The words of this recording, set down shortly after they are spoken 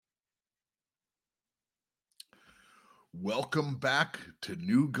Welcome back to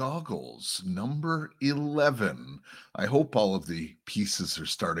New Goggles, number 11. I hope all of the pieces are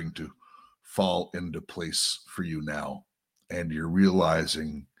starting to fall into place for you now, and you're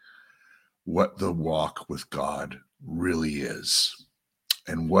realizing what the walk with God really is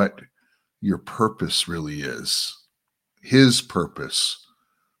and what your purpose really is, His purpose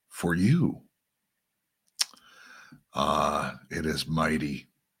for you. It is mighty.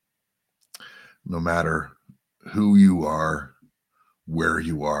 No matter who you are, where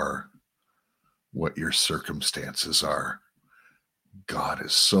you are, what your circumstances are. God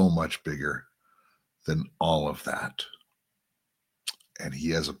is so much bigger than all of that. And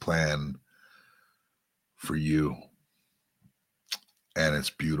He has a plan for you. And it's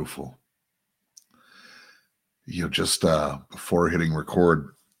beautiful. Just before hitting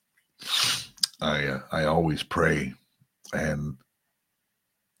record, I always pray. And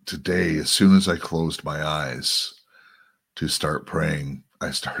today, as soon as I closed my eyes to start praying,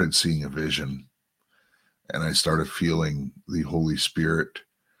 I started seeing a vision. And I started feeling the Holy Spirit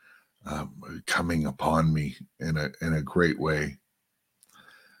coming upon me in a great way.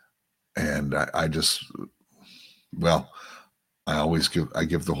 And I give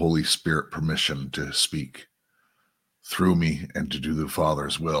the Holy Spirit permission to speak through me and to do the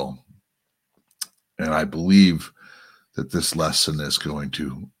Father's will. And I believe that this lesson is going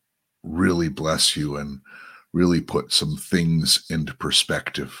to really bless you and really put some things into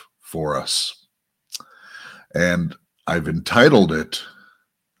perspective for us. And I've entitled it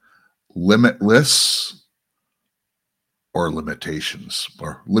Limitless or Limitations,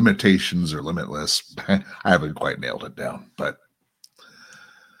 or Limitations or Limitless. I haven't quite nailed it down, but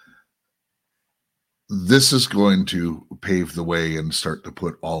this is going to pave the way and start to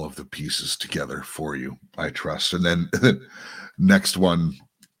put all of the pieces together for you, I trust. And then next one,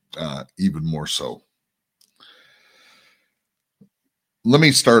 even more so. Let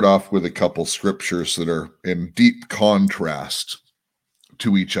me start off with a couple scriptures that are in deep contrast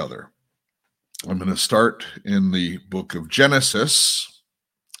to each other. I'm going to start in the book of Genesis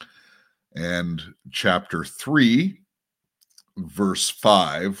and chapter 3, verse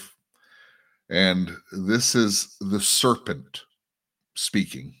 5. And this is the serpent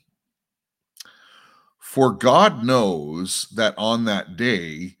speaking. For God knows that on that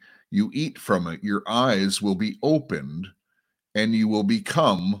day you eat from it, your eyes will be opened, and you will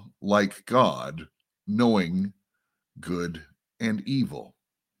become like God, knowing good and evil.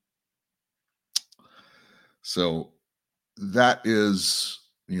 So that is,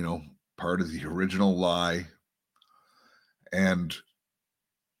 part of the original lie. And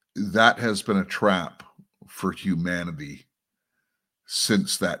that has been a trap for humanity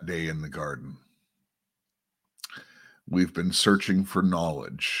since that day in the garden. We've been searching for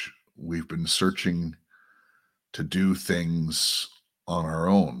knowledge. We've been searching to do things on our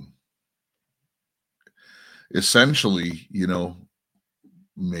own. Essentially,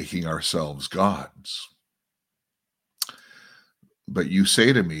 making ourselves gods. But you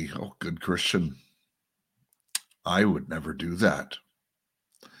say to me, oh, good Christian, I would never do that.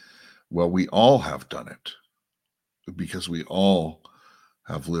 Well, we all have done it because we all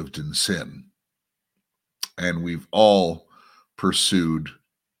have lived in sin. And we've all pursued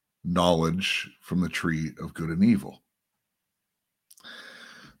knowledge from the tree of good and evil.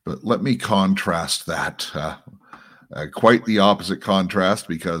 But let me contrast that. Quite the opposite contrast,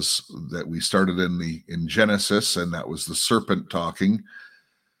 because that we started in Genesis, and that was the serpent talking.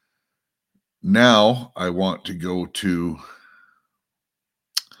 Now I want to go to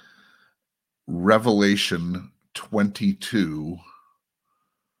Revelation 22,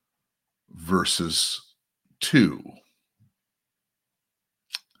 verses 2.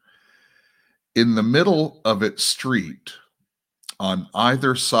 In the middle of its street, on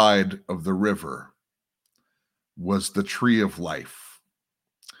either side of the river, was the tree of life,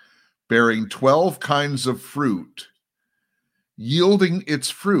 bearing 12 kinds of fruit, yielding its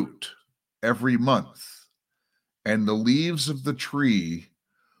fruit every month. And the leaves of the tree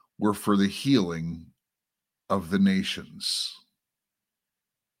were for the healing of the nations.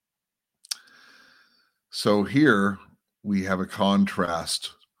 So here we have a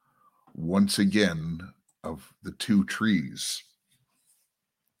contrast once again of the two trees.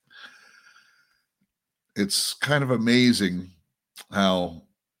 It's kind of amazing how,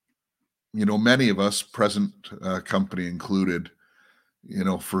 many of us, present company included,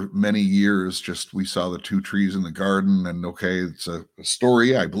 for many years, just we saw the two trees in the garden, and okay, it's a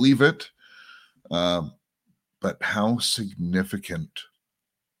story, I believe it. But how significant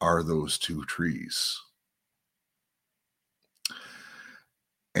are those two trees?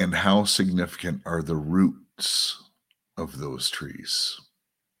 And how significant are the roots of those trees.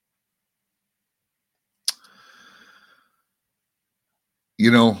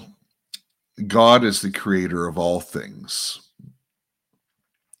 You know, God is the creator of all things,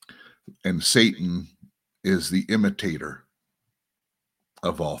 and Satan is the imitator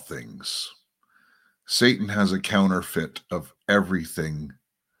of all things. Satan has a counterfeit of everything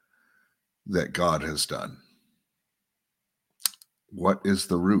that God has done. What is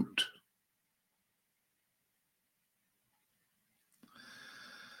the root?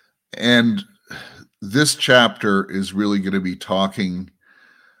 And this chapter is really going to be talking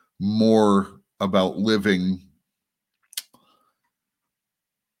more about living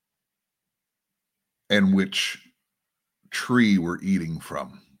and which tree we're eating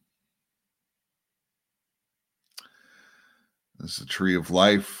from. This is the tree of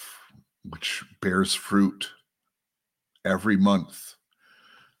life, which bears fruit every month.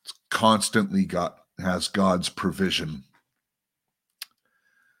 It's constantly has God's provision.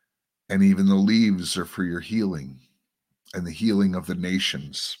 And even the leaves are for your healing and the healing of the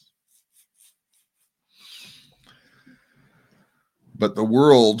nations. But the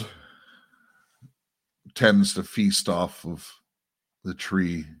world tends to feast off of the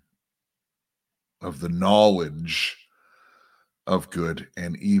tree of the knowledge of good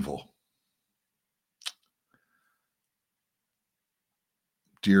and evil.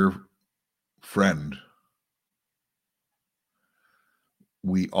 Dear friend,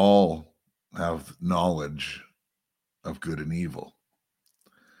 we all have knowledge of good and evil.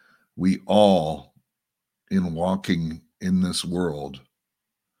 We all, in walking in this world,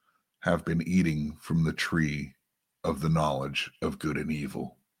 have been eating from the tree of the knowledge of good and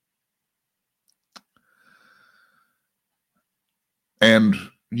evil. And,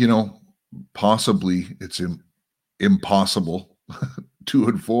 possibly it's impossible to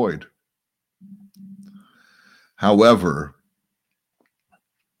avoid. However,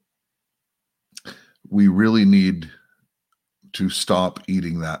 we really need to stop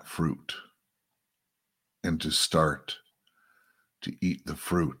eating that fruit and to start to eat the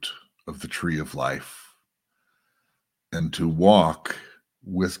fruit of the tree of life and to walk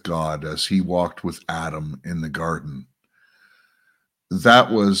with God as he walked with Adam in the garden.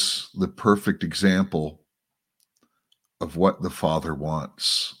 That was the perfect example of what the Father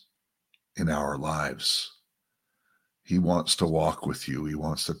wants in our lives. He wants to walk with you. He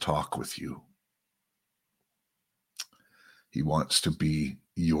wants to talk with you. He wants to be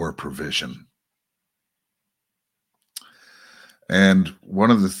your provision. And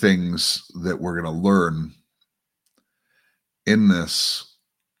one of the things that we're going to learn in this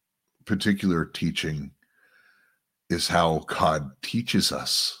particular teaching is how God teaches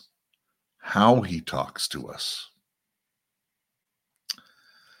us, how he talks to us.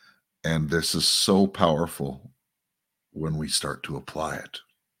 And this is so powerful when we start to apply it.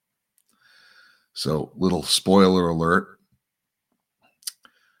 So, little spoiler alert,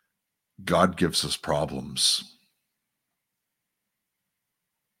 God gives us problems.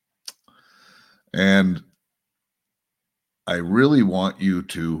 And I really want you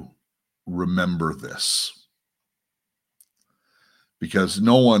to remember this, because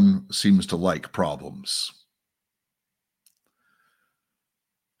no one seems to like problems.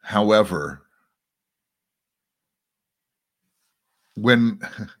 However, when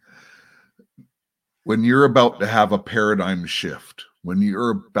you're about to have a paradigm shift, when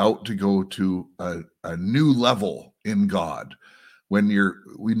you're about to go to a new level in God, when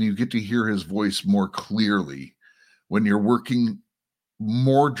you get to hear his voice more clearly, when you're working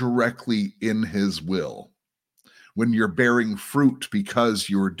more directly in his will, when you're bearing fruit because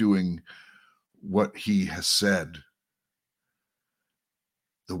you're doing what he has said,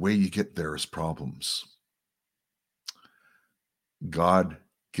 the way you get there is problems. God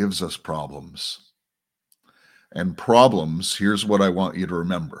gives us problems. And problems, here's what I want you to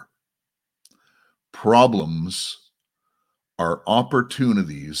remember. Problems are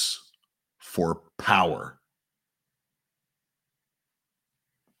opportunities for power.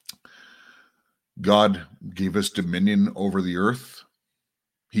 God gave us dominion over the earth.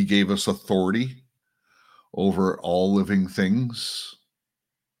 He gave us authority over all living things.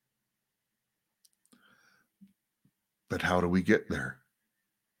 But how do we get there?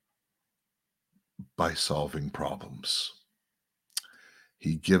 By solving problems.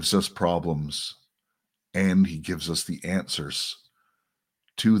 He gives us problems and he gives us the answers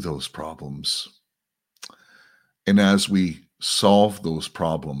to those problems. And as we solve those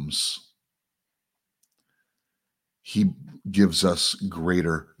problems, he gives us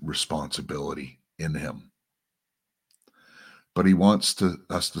greater responsibility in him. But he wants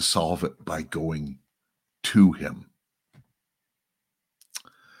us to solve it by going to him.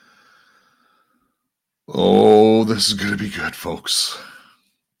 Oh, this is going to be good, folks.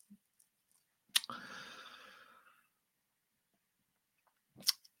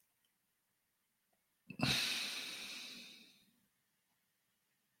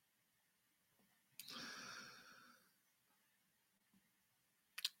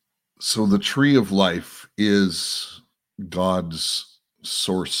 So the tree of life is God's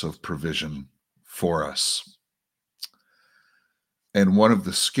source of provision for us. And one of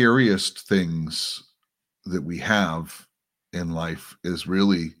the scariest things that we have in life is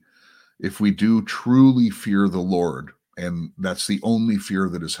really, if we do truly fear the Lord, and that's the only fear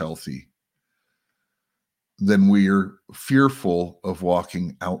that is healthy, then we are fearful of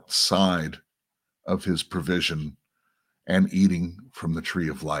walking outside of his provision and eating from the tree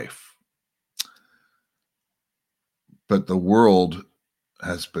of life. But the world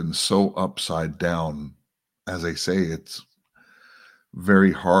has been so upside down. As I say, it's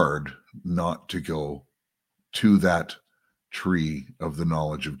very hard not to go to that tree of the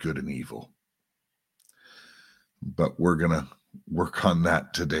knowledge of good and evil. But we're going to work on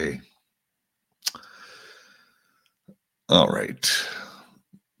that today. All right.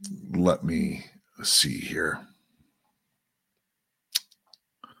 Let me see here.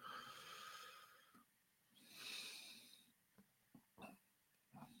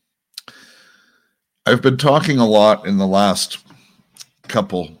 I've been talking a lot in the last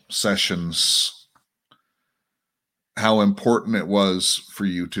couple sessions how important it was for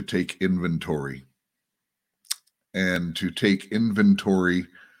you to take inventory and to take inventory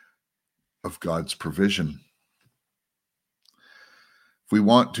of God's provision. If we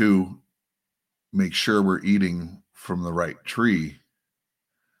want to make sure we're eating from the right tree,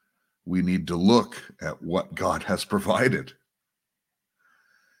 we need to look at what God has provided.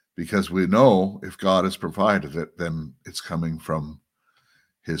 Because we know if God has provided it, then it's coming from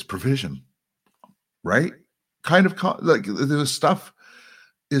his provision, right? Kind of like this stuff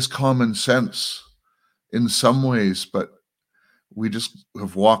is common sense in some ways, but we just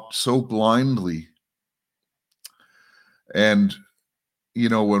have walked so blindly. And, you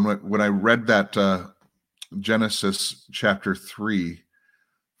know, when I read that Genesis chapter 3,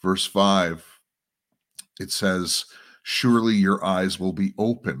 verse 5, it says, surely your eyes will be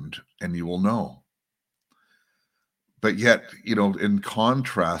opened and you will know. But yet, you know, in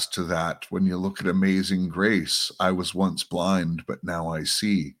contrast to that, when you look at Amazing Grace, I was once blind, but now I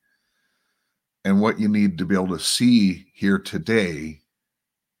see. And what you need to be able to see here today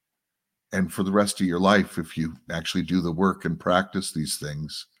and for the rest of your life, if you actually do the work and practice these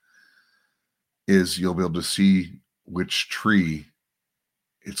things, is you'll be able to see which tree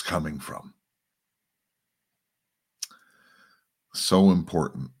it's coming from. So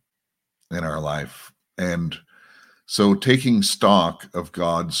important in our life. And so taking stock of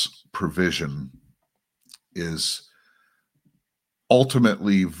God's provision is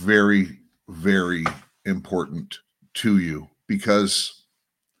ultimately very, very important to you, because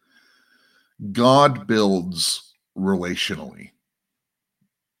God builds relationally.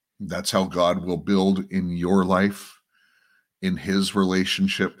 That's how God will build in your life, in his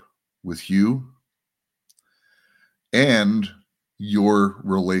relationship with you, and your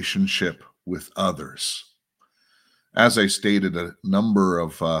relationship with others. As I stated a number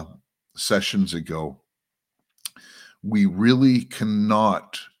of sessions ago, we really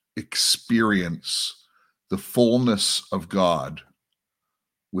cannot experience the fullness of God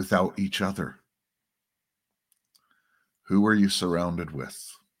without each other. Who are you surrounded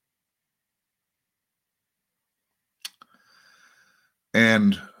with?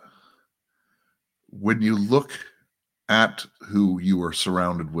 And when you look at who you are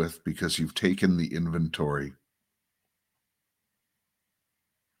surrounded with, because you've taken the inventory,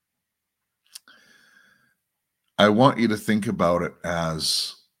 I want you to think about it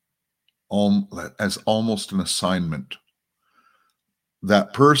as almost an assignment.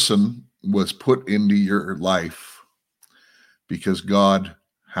 That person was put into your life because God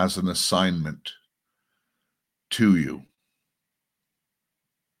has an assignment to you.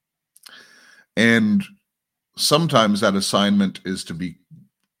 And sometimes that assignment is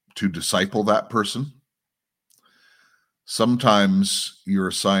to disciple that person. Sometimes your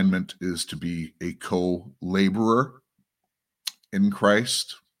assignment is to be a co-laborer in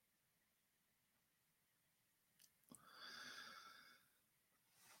Christ.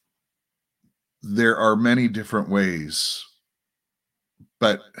 There are many different ways,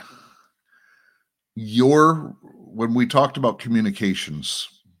 but when we talked about communications,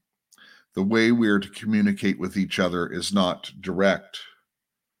 the way we are to communicate with each other is not direct,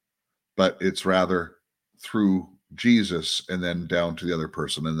 but it's rather through Jesus and then down to the other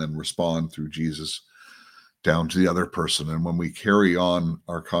person and then respond through Jesus down to the other person. And when we carry on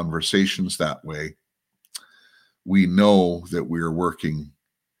our conversations that way, we know that we are working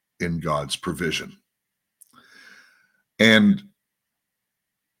in God's provision. And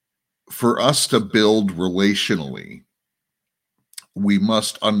for us to build relationally, we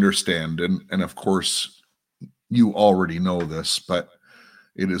must understand, and of course, you already know this, but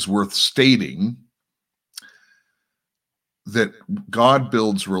it is worth stating that God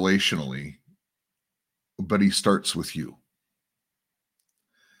builds relationally, but he starts with you.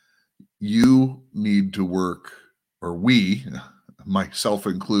 You need to work, or we, myself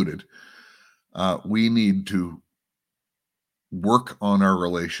included, we need to work on our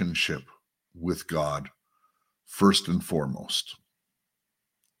relationship with God first and foremost.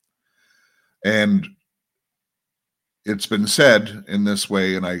 And it's been said in this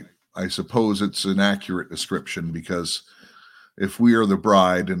way, and I suppose it's an accurate description, because if we are the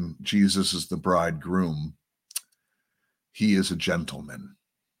bride and Jesus is the bridegroom, he is a gentleman.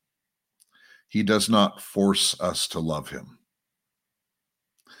 He does not force us to love him.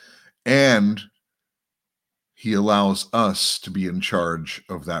 And he allows us to be in charge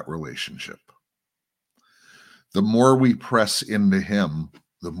of that relationship. The more we press into him,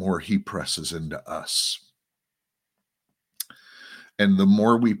 the more he presses into us. And the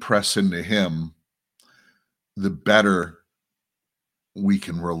more we press into him, the better we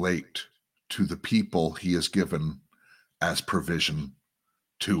can relate to the people he has given as provision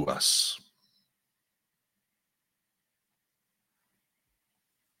to us.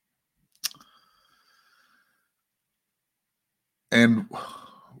 And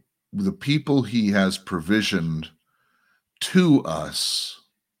the people he has provisioned to us,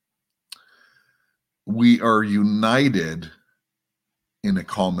 we are united in a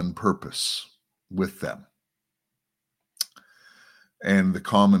common purpose with them. And the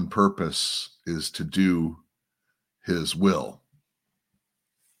common purpose is to do his will.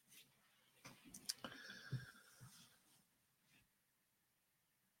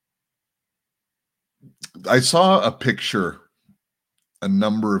 I saw a picture a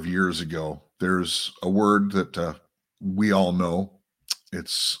number of years ago. There's a word that we all know.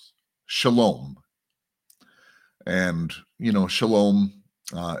 It's shalom. And, shalom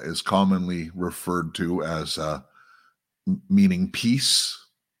is commonly referred to as meaning peace.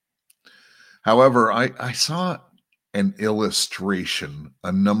 However, I saw an illustration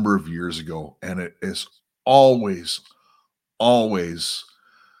a number of years ago, and it is always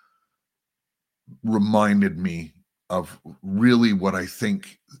reminded me of really what I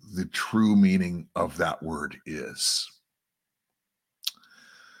think the true meaning of that word is.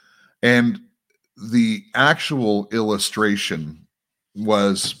 And the actual illustration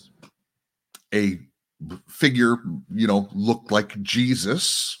was a figure, looked like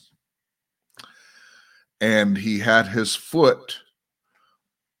Jesus, and he had his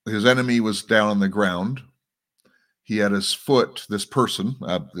enemy was down on the ground. He had his foot, this person,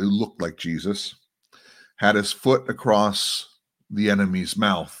 who looked like Jesus, had his foot across the enemy's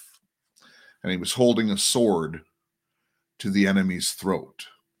mouth, and he was holding a sword to the enemy's throat.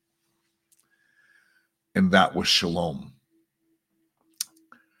 And that was shalom.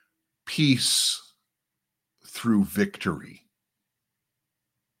 Peace through victory.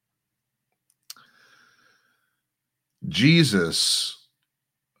 Jesus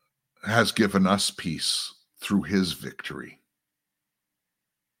has given us peace through his victory.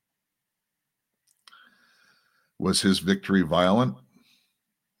 Was his victory violent?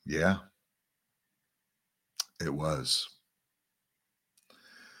 Yeah, it was.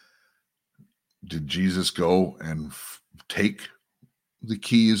 Did Jesus go and take the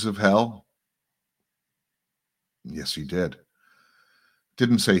keys of hell? Yes, he did.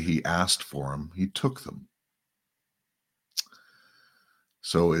 Didn't say he asked for them, he took them.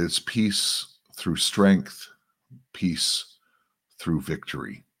 So it's peace through strength, peace through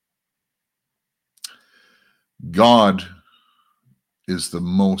victory. God is the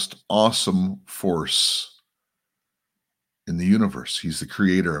most awesome force in the universe. He's the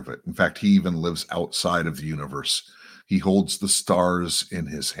creator of it. In fact, he even lives outside of the universe. He holds the stars in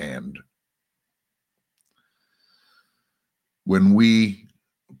his hand. When we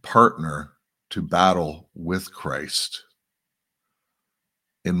partner to battle with Christ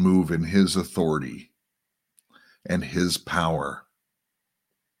and move in his authority and his power,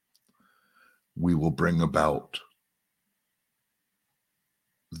 we will bring about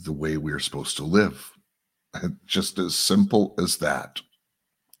the way we're supposed to live. Just as simple as that.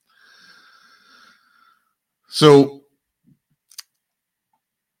 So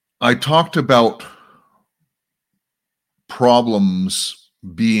I talked about problems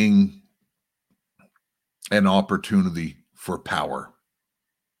being an opportunity for power.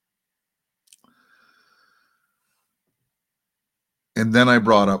 And then I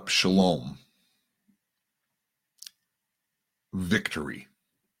brought up shalom, victory.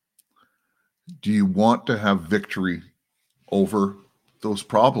 Do you want to have victory over those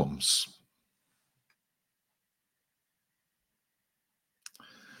problems?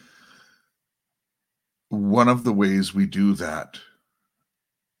 One of the ways we do that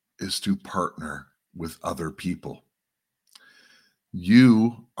is to partner with other people.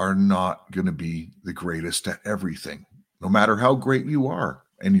 You are not going to be the greatest at everything, no matter how great you are,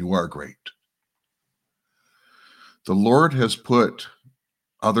 and you are great. The Lord has put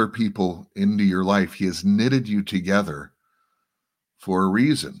other people into your life. He has knitted you together for a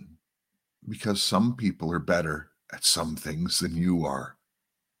reason, because some people are better at some things than you are.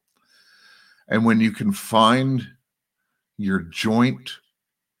 And when you can find your joint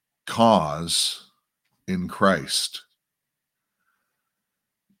cause in Christ,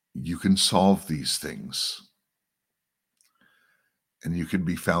 you can solve these things. And you can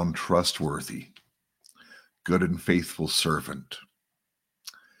be found trustworthy, good and faithful servant.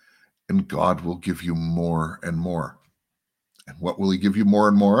 And God will give you more and more. And what will he give you more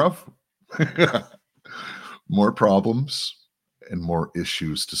and more of? More problems and more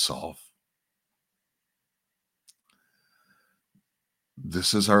issues to solve.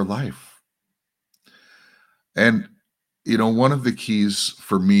 This is our life. And, one of the keys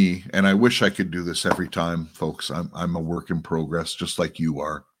for me, and I wish I could do this every time, folks, I'm a work in progress, just like you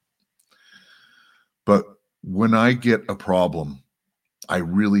are. But when I get a problem, I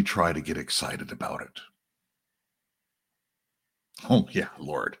really try to get excited about it. Oh, yeah,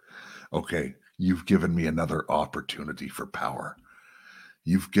 Lord. Okay, you've given me another opportunity for power.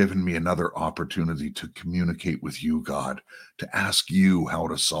 You've given me another opportunity to communicate with you, God, to ask you how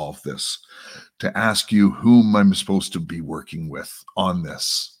to solve this, to ask you whom I'm supposed to be working with on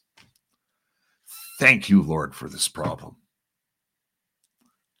this. Thank you, Lord, for this problem.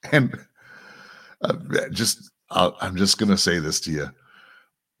 And I'm just going to say this to you.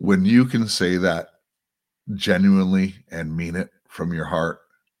 When you can say that genuinely and mean it from your heart,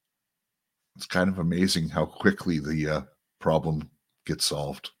 it's kind of amazing how quickly the problem gets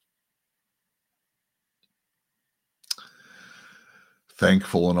solved.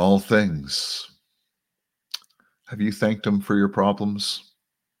 Thankful in all things. Have you thanked him for your problems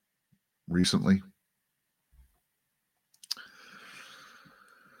recently?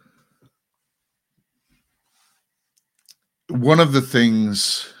 One of the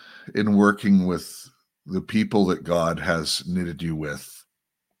things in working with the people that God has knitted you with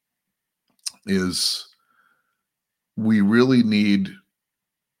is we really need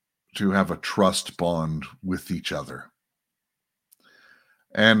to have a trust bond with each other.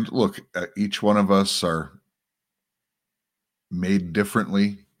 And look, each one of us are made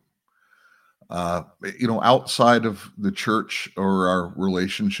differently. Outside of the church or our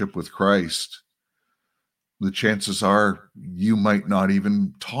relationship with Christ, the chances are you might not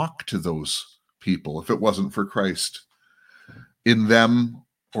even talk to those people if it wasn't for Christ in them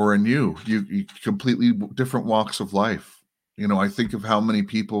or in you. You completely different walks of life. I think of how many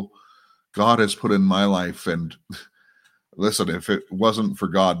people God has put in my life, and listen, if it wasn't for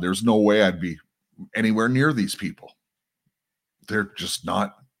God, there's no way I'd be anywhere near these people. They're just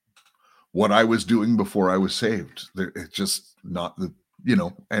not what I was doing before I was saved. It's just not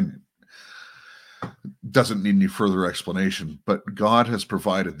and doesn't need any further explanation. But God has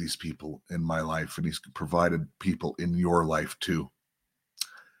provided these people in my life, and he's provided people in your life too.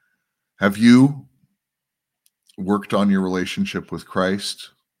 Have you worked on your relationship with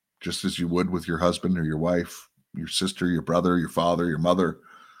Christ just as you would with your husband or your wife, your sister, your brother, your father, your mother?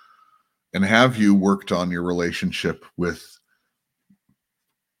 And have you worked on your relationship with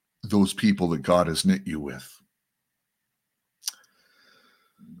those people that God has knit you with?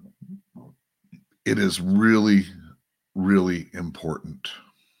 It is really, really important.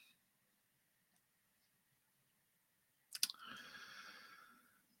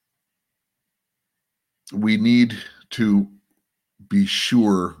 We need to be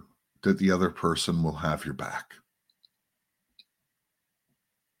sure that the other person will have your back.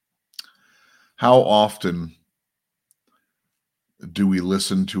 How often do we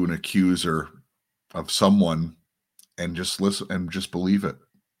listen to an accuser of someone and just listen and just believe it?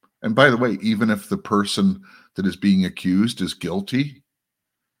 And by the way, even if the person that is being accused is guilty,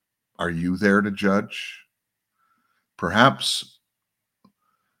 are you there to judge? Perhaps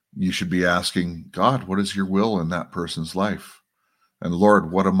you should be asking God, what is your will in that person's life? And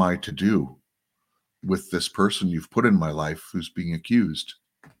Lord, what am I to do with this person you've put in my life who's being accused,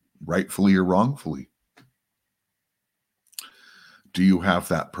 rightfully or wrongfully? Do you have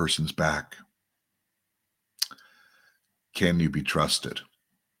that person's back? Can you be trusted?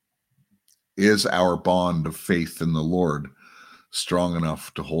 Is our bond of faith in the Lord strong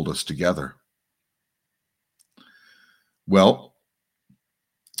enough to hold us together? Well,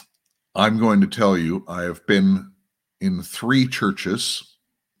 I'm going to tell you, I have been in 3 churches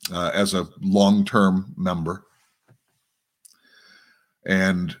as a long-term member.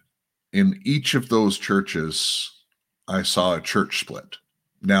 And in each of those churches, I saw a church split.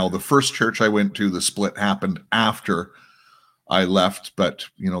 Now, the first church I went to, the split happened after I left, but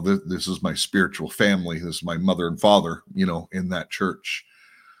this is my spiritual family. This is my mother and father, in that church.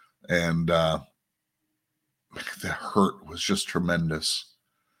 And the hurt was just tremendous.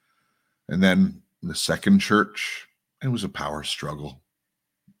 And then the second church, it was a power struggle,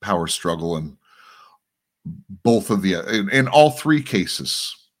 and in all 3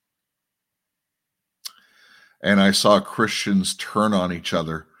 cases. And I saw Christians turn on each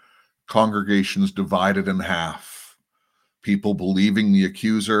other, congregations divided in half, people believing the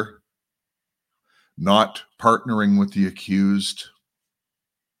accuser, not partnering with the accused.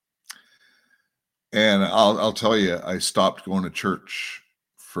 And I'll tell you, I stopped going to church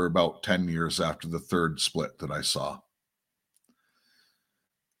for about 10 years after the third split that I saw.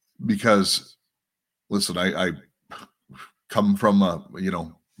 Because, listen, I come from,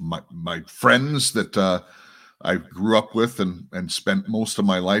 my friends that I grew up with and spent most of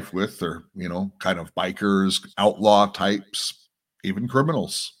my life with are, kind of bikers, outlaw types, even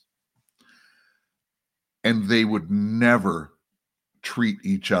criminals. And they would never treat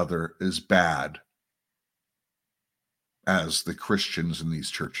each other as bad as the Christians in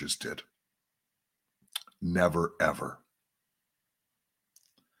these churches did. Never, ever.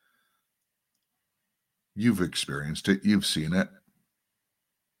 You've experienced it. You've seen it.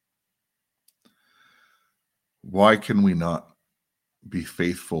 Why can we not be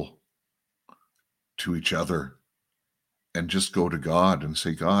faithful to each other and just go to God and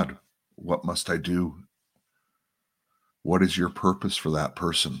say, God, what must I do? What is your purpose for that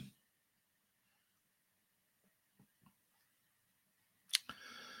person?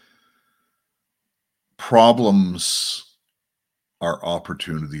 Problems are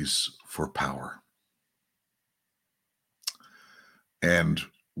opportunities for power. And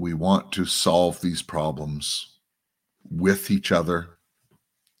we want to solve these problems with each other,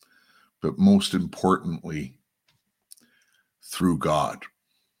 but most importantly, through God.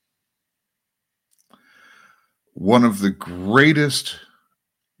 One of the greatest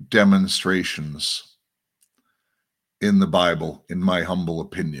demonstrations in the Bible, in my humble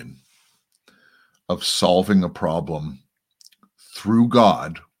opinion, of solving a problem through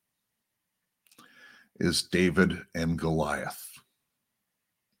God is David and Goliath.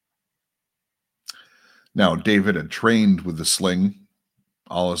 Now, David had trained with the sling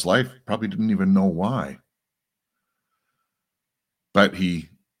all his life, probably didn't even know why. But he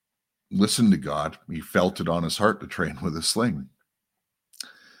listened to God. He felt it on his heart to train with a sling.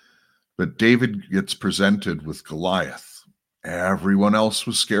 But David gets presented with Goliath. Everyone else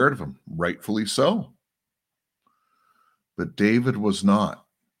was scared of him, rightfully so. But David was not.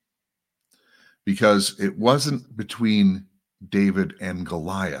 Because it wasn't between David and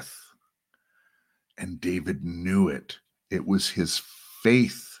Goliath. And David knew it. It was his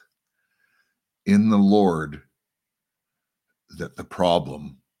faith in the Lord that the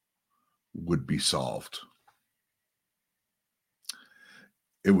problem would be solved.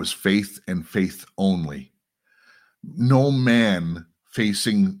 It was faith and faith only. No man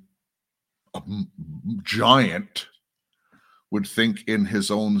facing a giant would think in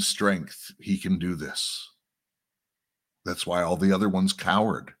his own strength he can do this. That's why all the other ones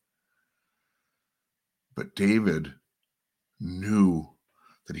cowered. But David knew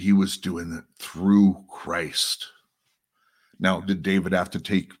that he was doing it through Christ. Now, did David have to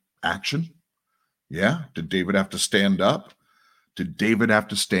take action? Yeah. Did David have to stand up? Did David have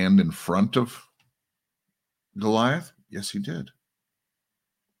to stand in front of Goliath? Yes, he did.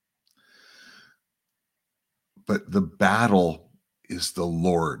 But the battle is the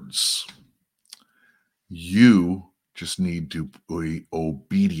Lord's. You just need to be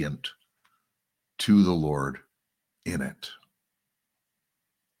obedient to the Lord in it.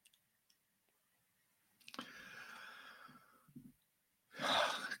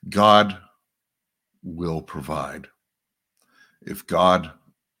 God will provide. If God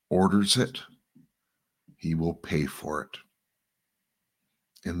orders it, he will pay for it.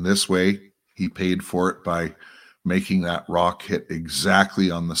 In this way, he paid for it by making that rock hit exactly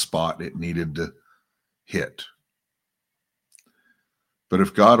on the spot it needed to hit. But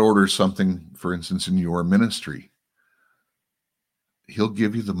if God orders something, for instance, in your ministry, He'll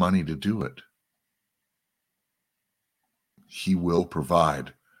give you the money to do it. He will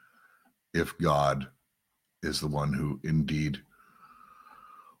provide if God is the one who indeed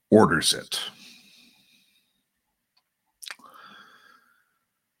orders it.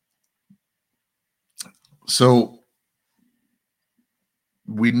 So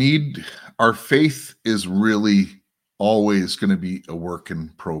our faith is really always going to be a work in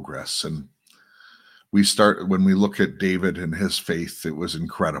progress. And when we look at David and his faith, it was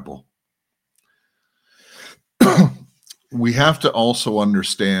incredible. We have to also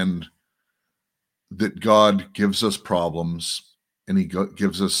understand that God gives us problems and he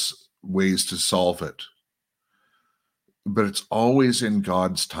gives us ways to solve it. But it's always in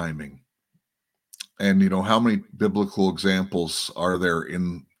God's timing. And, how many biblical examples are there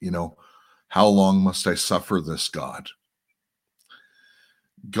in, how long must I suffer this, God?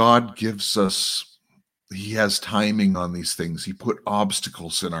 God gives us, he has timing on these things. He put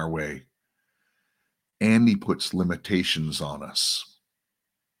obstacles in our way. And he puts limitations on us.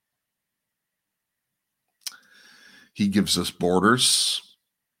 He gives us borders.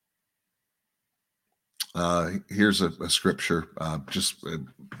 Here's a scripture, just a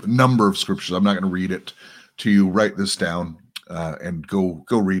number of scriptures. I'm not going to read it to you. Write this down and go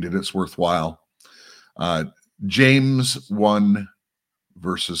read it. It's worthwhile. James 1,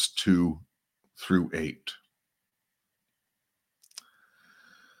 verses 2 through 8.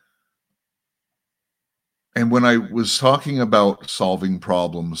 And when I was talking about solving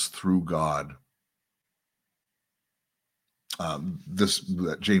problems through God,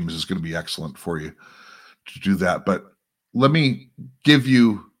 James is going to be excellent for you to do that. But let me give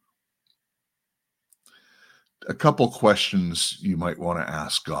you a couple questions you might want to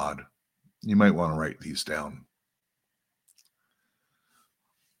ask God. You might want to write these down.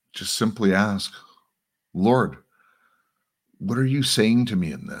 Just simply ask, Lord, what are you saying to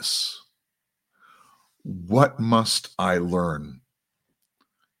me in this? What must I learn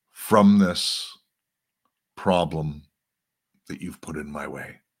from this problem that you've put in my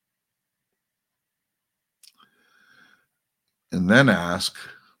way? And then ask,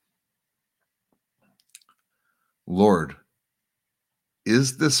 Lord,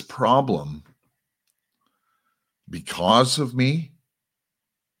 is this problem because of me?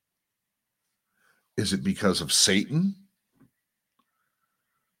 Is it because of Satan?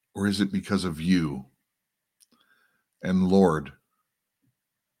 Or is it because of you? And Lord,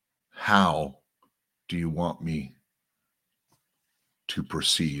 how do you want me to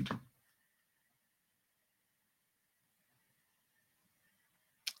proceed?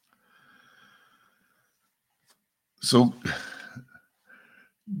 So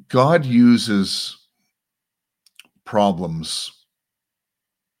God uses problems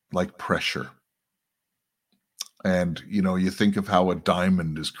like pressure. And, you think of how a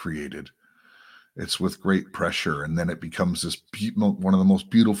diamond is created. It's with great pressure, and then it becomes one of the most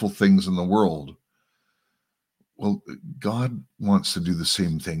beautiful things in the world. Well, God wants to do the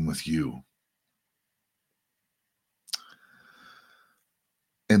same thing with you.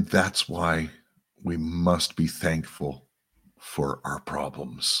 And that's why we must be thankful for our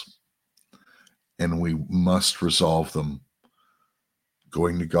problems. And we must resolve them,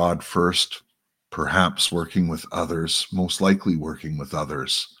 going to God first, perhaps working with others, most likely working with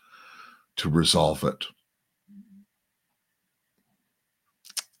others to resolve it.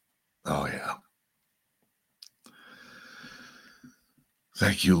 Oh, yeah.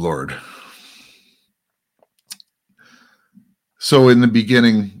 Thank you, Lord. So in the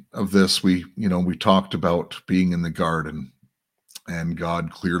beginning of this, we talked about being in the garden, and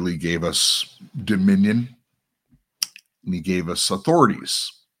God clearly gave us dominion, and he gave us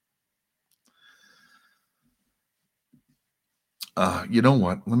authorities. You know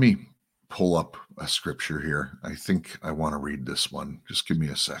what? Let me pull up a scripture here. I think I want to read this one. Just give me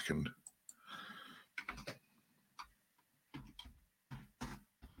a second.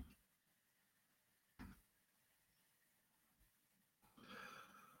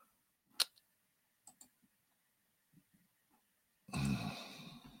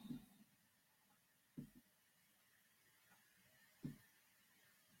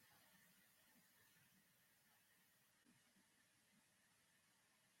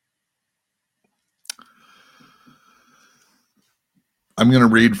 I'm going to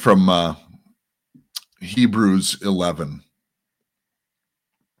read from Hebrews 11.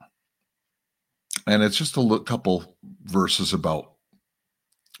 And it's just a couple verses about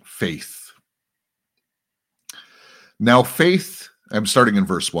faith. Now, faith, I'm starting in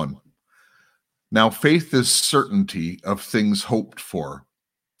verse 1. Now, faith is certainty of things hoped for,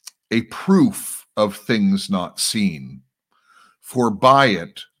 a proof of things not seen. For by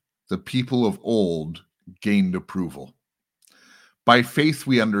it the people of old gained approval. By faith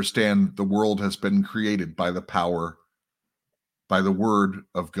we understand the world has been created by the word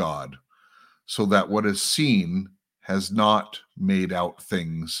of God, so that what is seen has not made out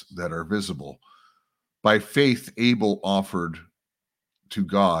things that are visible. By faith Abel offered to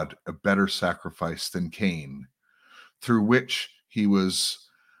God a better sacrifice than Cain, through which he was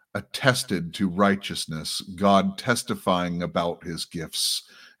attested to righteousness, God testifying about his gifts.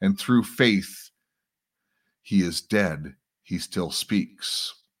 And through faith, he is dead, he still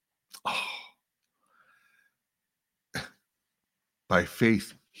speaks. Oh, by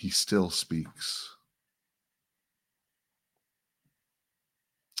faith, he still speaks.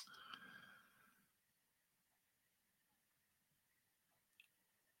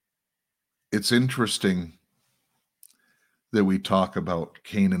 It's interesting that we talk about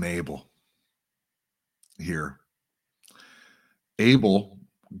Cain and Abel here. Abel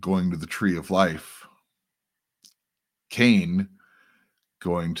going to the tree of life, Cain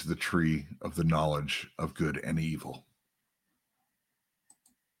going to the tree of the knowledge of good and evil.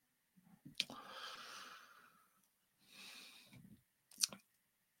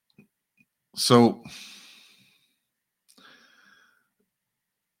 So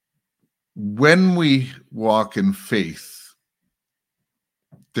when we walk in faith,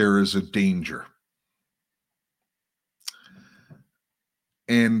 there is a danger.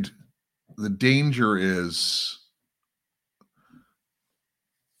 And the danger is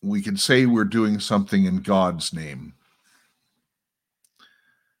we can say we're doing something in God's name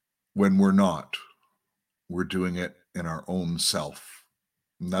when we're not. We're doing it in our own self.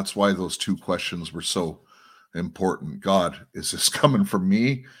 And that's why those two questions were so important. God, is this coming from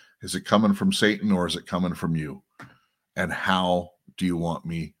me? Is it coming from Satan, or is it coming from you? And how do you want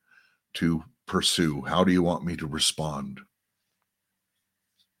me to pursue? How do you want me to respond?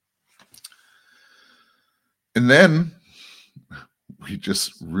 And then we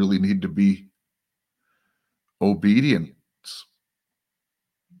just really need to be obedient.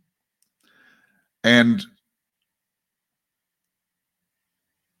 And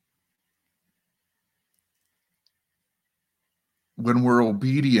when we're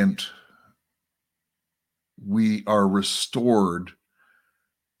obedient, we are restored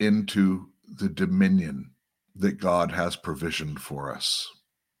into the dominion that God has provisioned for us.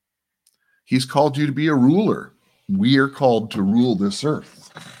 He's called you to be a ruler. We are called to rule this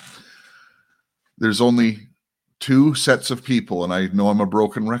earth. There's only two sets of people, and I know I'm a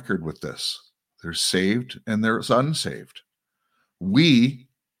broken record with this. There's saved and there's unsaved. We,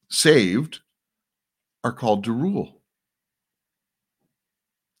 saved, are called to rule.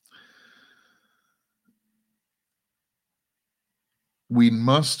 We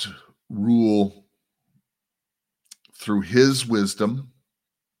must rule through his wisdom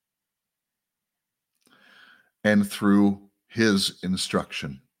and through his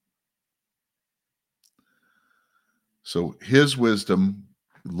instruction. So his wisdom,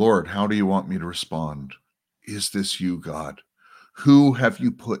 Lord, how do you want me to respond? Is this you, God? Who have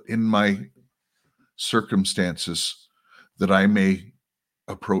you put in my circumstances that I may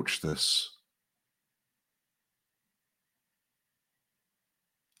approach this?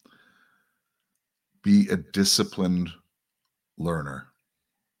 Be a disciplined learner,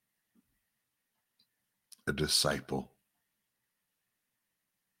 a disciple,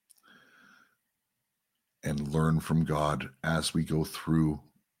 and learn from God as we go through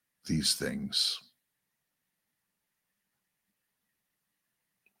these things.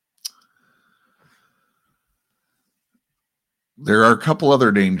 There are a couple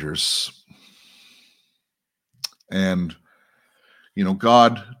other dangers. And,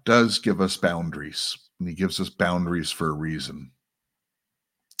 God does give us boundaries, and he gives us boundaries for a reason.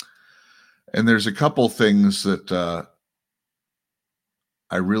 And there's a couple things that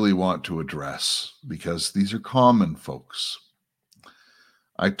I really want to address because these are common, folks.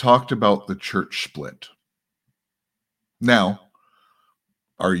 I talked about the church split. Now,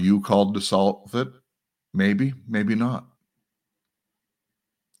 are you called to solve it? Maybe, maybe not.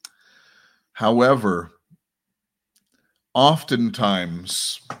 However,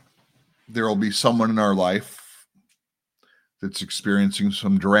 oftentimes there will be someone in our life that's experiencing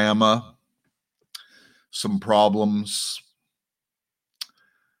some drama, some problems,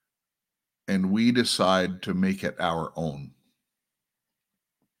 and we decide to make it our own.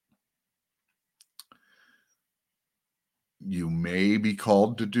 You may be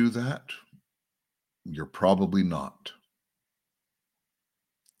called to do that. You're probably not.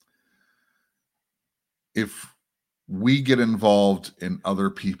 If we get involved in other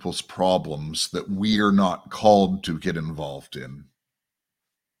people's problems that we are not called to get involved in,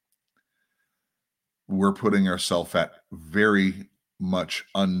 we're putting ourselves at very much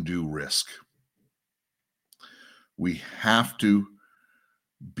undue risk. We have to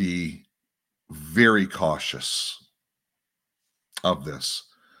be very cautious of this.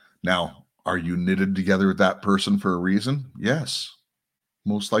 Now, are you knitted together with that person for a reason? Yes,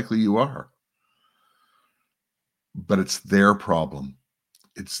 most likely you are. But it's their problem.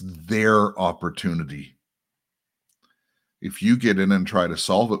 It's their opportunity. If you get in and try to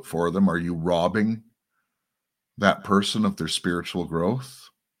solve it for them, are you robbing that person of their spiritual growth?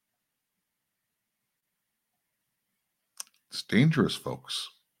 It's dangerous, folks.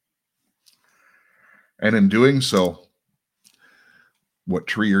 And in doing so, what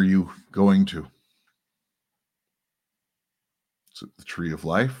tree are you going to? Is it the tree of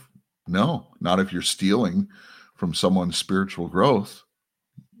life? No, not if you're stealing from someone's spiritual growth.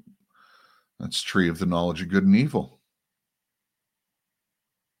 That's tree of the knowledge of good and evil.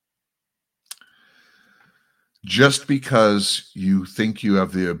 Just because you think you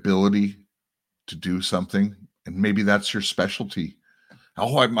have the ability to do something, and maybe that's your specialty.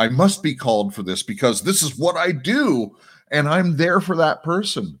 Oh, I must be called for this because this is what I do, and I'm there for that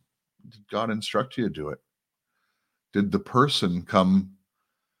person. Did God instruct you to do it? Did the person come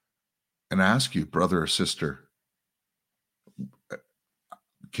and ask you, brother or sister,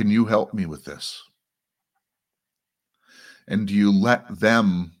 can you help me with this? And do you let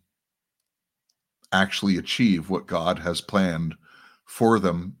them actually achieve what God has planned for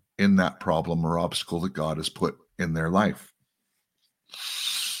them in that problem or obstacle that God has put in their life?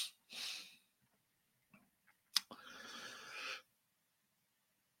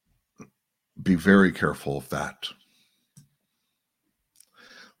 Be very careful of that.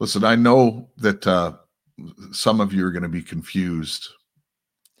 Listen, I know that some of you are going to be confused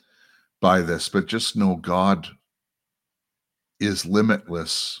by this, but just know God is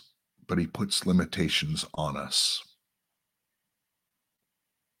limitless, but he puts limitations on us.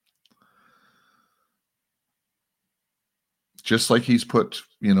 Just like he's put,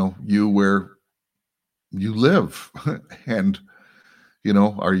 you where you live. And,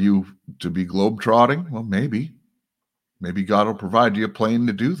 are you to be globetrotting? Well, maybe. Maybe God will provide you a plane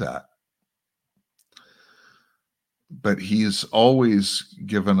to do that. But he's always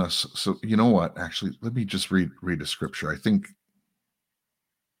given us. So you know what? Actually, let me just read a scripture. I think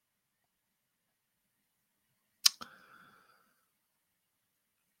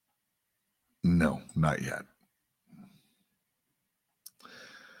no, not yet.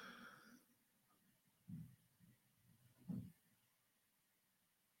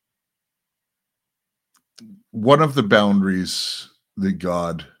 One of the boundaries that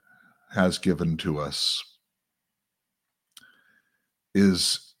God has given to us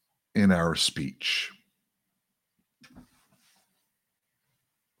is in our speech.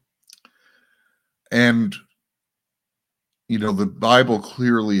 And, the Bible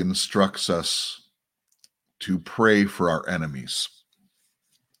clearly instructs us to pray for our enemies.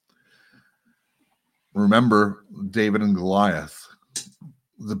 Remember David and Goliath.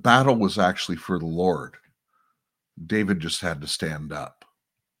 The battle was actually for the Lord. David just had to stand up.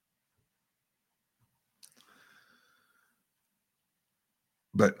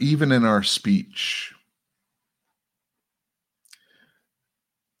 But even in our speech,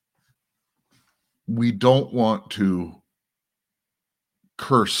 we don't want to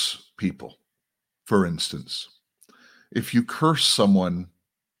curse people. For instance, if you curse someone,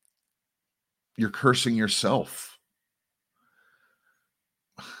 you're cursing yourself.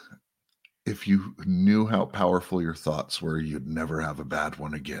 If you knew how powerful your thoughts were, you'd never have a bad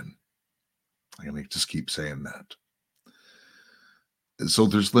one again. I'm going to just keep saying that. So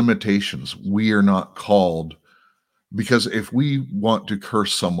there's limitations. We are not called, because if we want to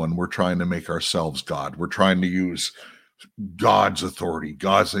curse someone, we're trying to make ourselves God. We're trying to use God's authority,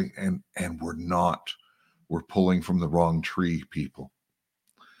 and we're not. We're pulling from the wrong tree, people.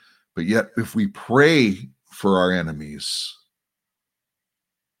 But yet, if we pray for our enemies,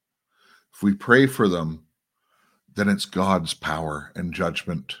 if we pray for them, then it's God's power and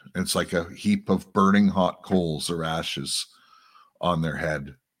judgment. It's like a heap of burning hot coals or ashes on their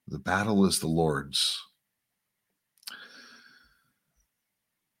head. The battle is the Lord's.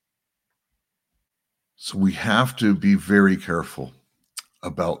 So we have to be very careful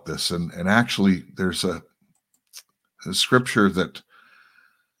about this. And actually, there's a scripture that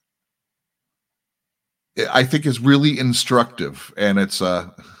I think is really instructive, and it's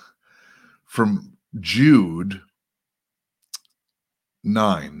from Jude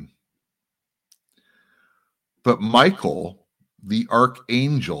 9, But Michael, the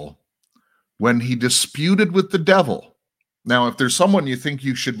archangel, when he disputed with the devil. Now, if there's someone you think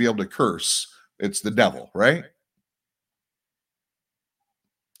you should be able to curse, it's the devil, right?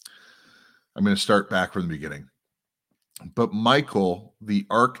 I'm going to start back from the beginning. But Michael, the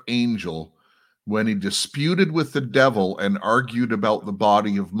archangel, when he disputed with the devil and argued about the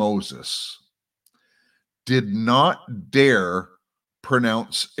body of Moses, did not dare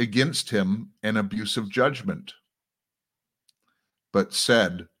pronounce against him an abusive judgment, but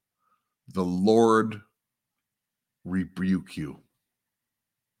said, "The Lord rebuke you."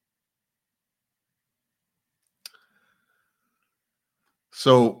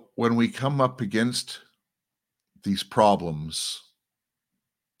 So when we come up against these problems,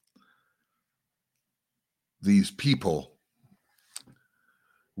 these people,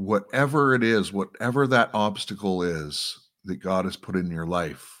 whatever it is, whatever that obstacle is that God has put in your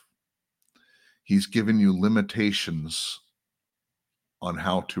life, He's given you limitations on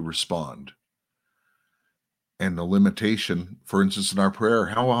how to respond. And the limitation, for instance, in our prayer,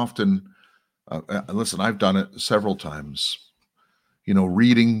 how often, listen, I've done it several times,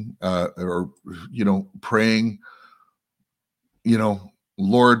 reading or, praying,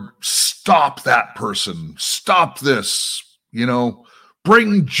 Lord, stop that person, stop this,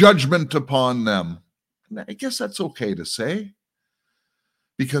 bring judgment upon them. And I guess that's okay to say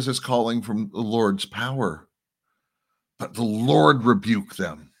because it's calling from the Lord's power. But the Lord rebuke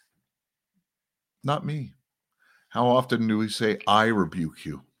them, not me. How often do we say, I rebuke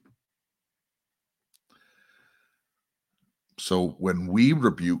you? So when we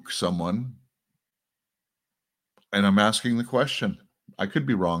rebuke someone, and I'm asking the question, I could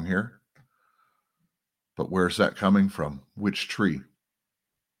be wrong here, but where's that coming from? Which tree?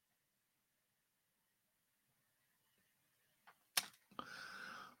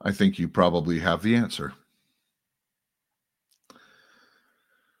 I think you probably have the answer.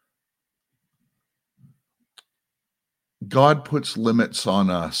 God puts limits on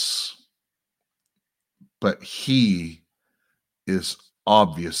us, but He is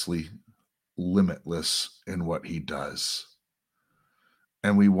obviously limitless in what He does.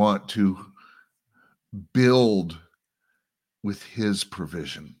 And we want to build with His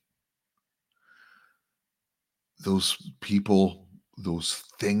provision. Those people, those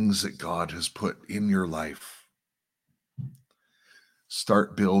things that God has put in your life,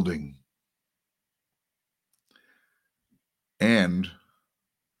 start building. And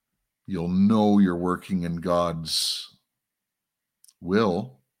you'll know you're working in God's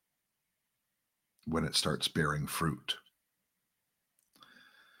will when it starts bearing fruit.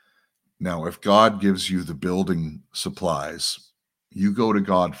 Now, if God gives you the building supplies, you go to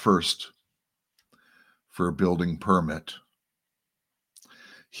God first for a building permit.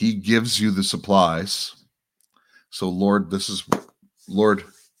 He gives you the supplies. So, Lord, this is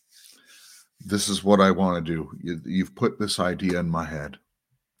what I want to do. You've put this idea in my head.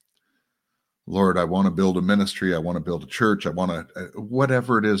 Lord, I want to build a ministry. I want to build a church. I want to,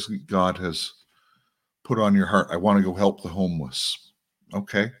 whatever it is God has put on your heart. I want to go help the homeless.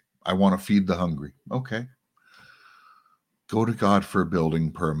 Okay. I want to feed the hungry. Okay. Go to God for a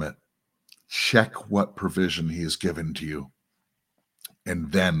building permit. Check what provision He has given to you.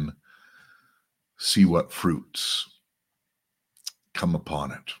 And then see what fruits come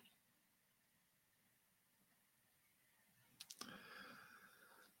upon it.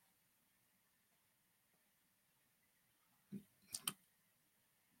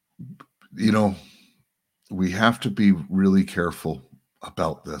 We have to be really careful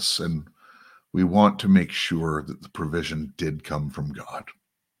about this, and we want to make sure that the provision did come from God.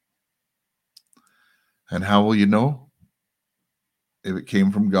 And how will you know if it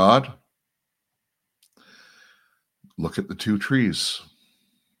came from God? Look at the two trees.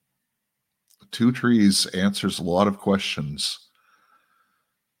 The two trees answers a lot of questions.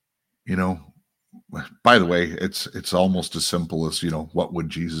 By the way, it's almost as simple as, what would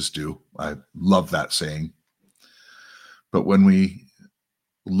Jesus do? I love that saying. But when we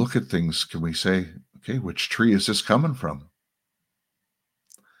look at things, can we say, okay, which tree is this coming from?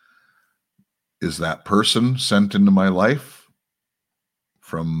 Is that person sent into my life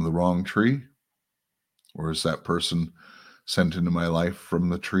from the wrong tree? Or is that person sent into my life from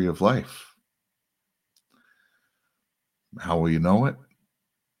the tree of life? How will you know it?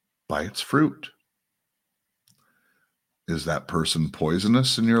 By its fruit. Is that person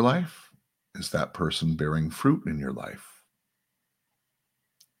poisonous in your life? Is that person bearing fruit in your life?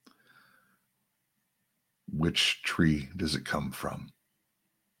 Which tree does it come from?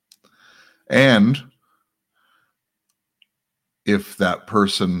 And if that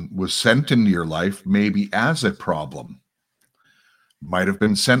person was sent into your life, maybe as a problem, might have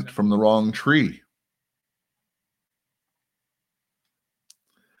been sent from the wrong tree.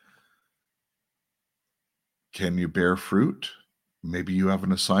 Can you bear fruit? Maybe you have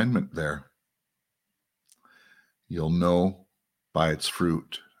an assignment there. You'll know by its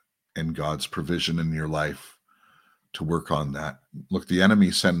fruit and God's provision in your life to work on that. Look, the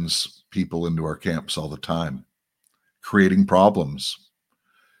enemy sends people into our camps all the time, creating problems,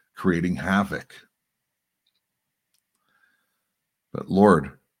 creating havoc. But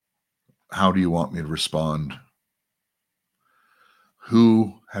Lord, how do you want me to respond?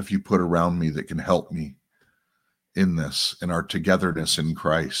 Who have you put around me that can help me in this, in our togetherness in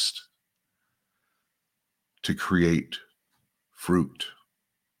Christ, to create fruit?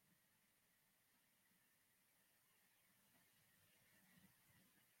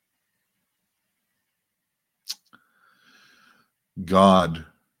 God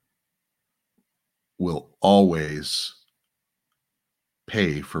will always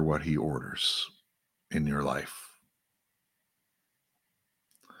pay for what he orders in your life.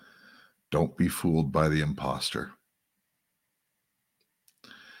 Don't be fooled by the imposter.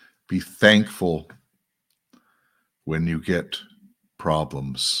 Be thankful when you get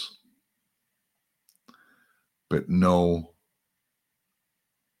problems, but know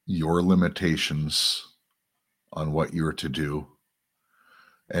your limitations on what you're to do,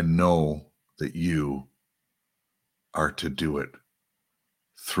 and know that you are to do it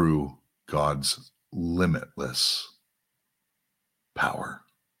through God's limitless power.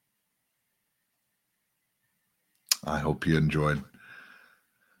 I hope you enjoyed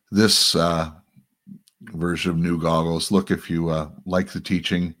this version of New Goggles. Look, if you like the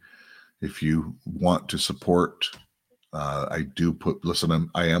teaching, if you want to support, I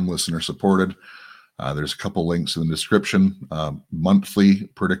am listener supported. There's a couple links in the description. Monthly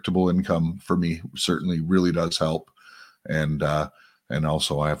predictable income for me certainly really does help. And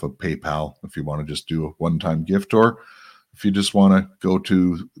also I have a PayPal if you want to just do a one-time gift, or if you just want to go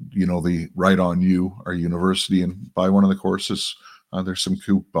to, the Right On You, our university, and buy one of the courses, there's some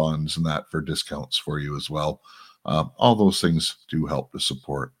coupons and that for discounts for you as well. All those things do help to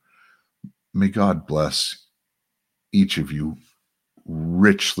support. May God bless each of you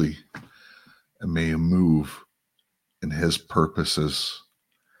richly, and may you move in his purposes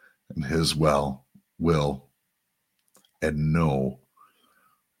and his will, and know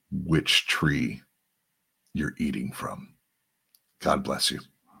which tree you're eating from. God bless you.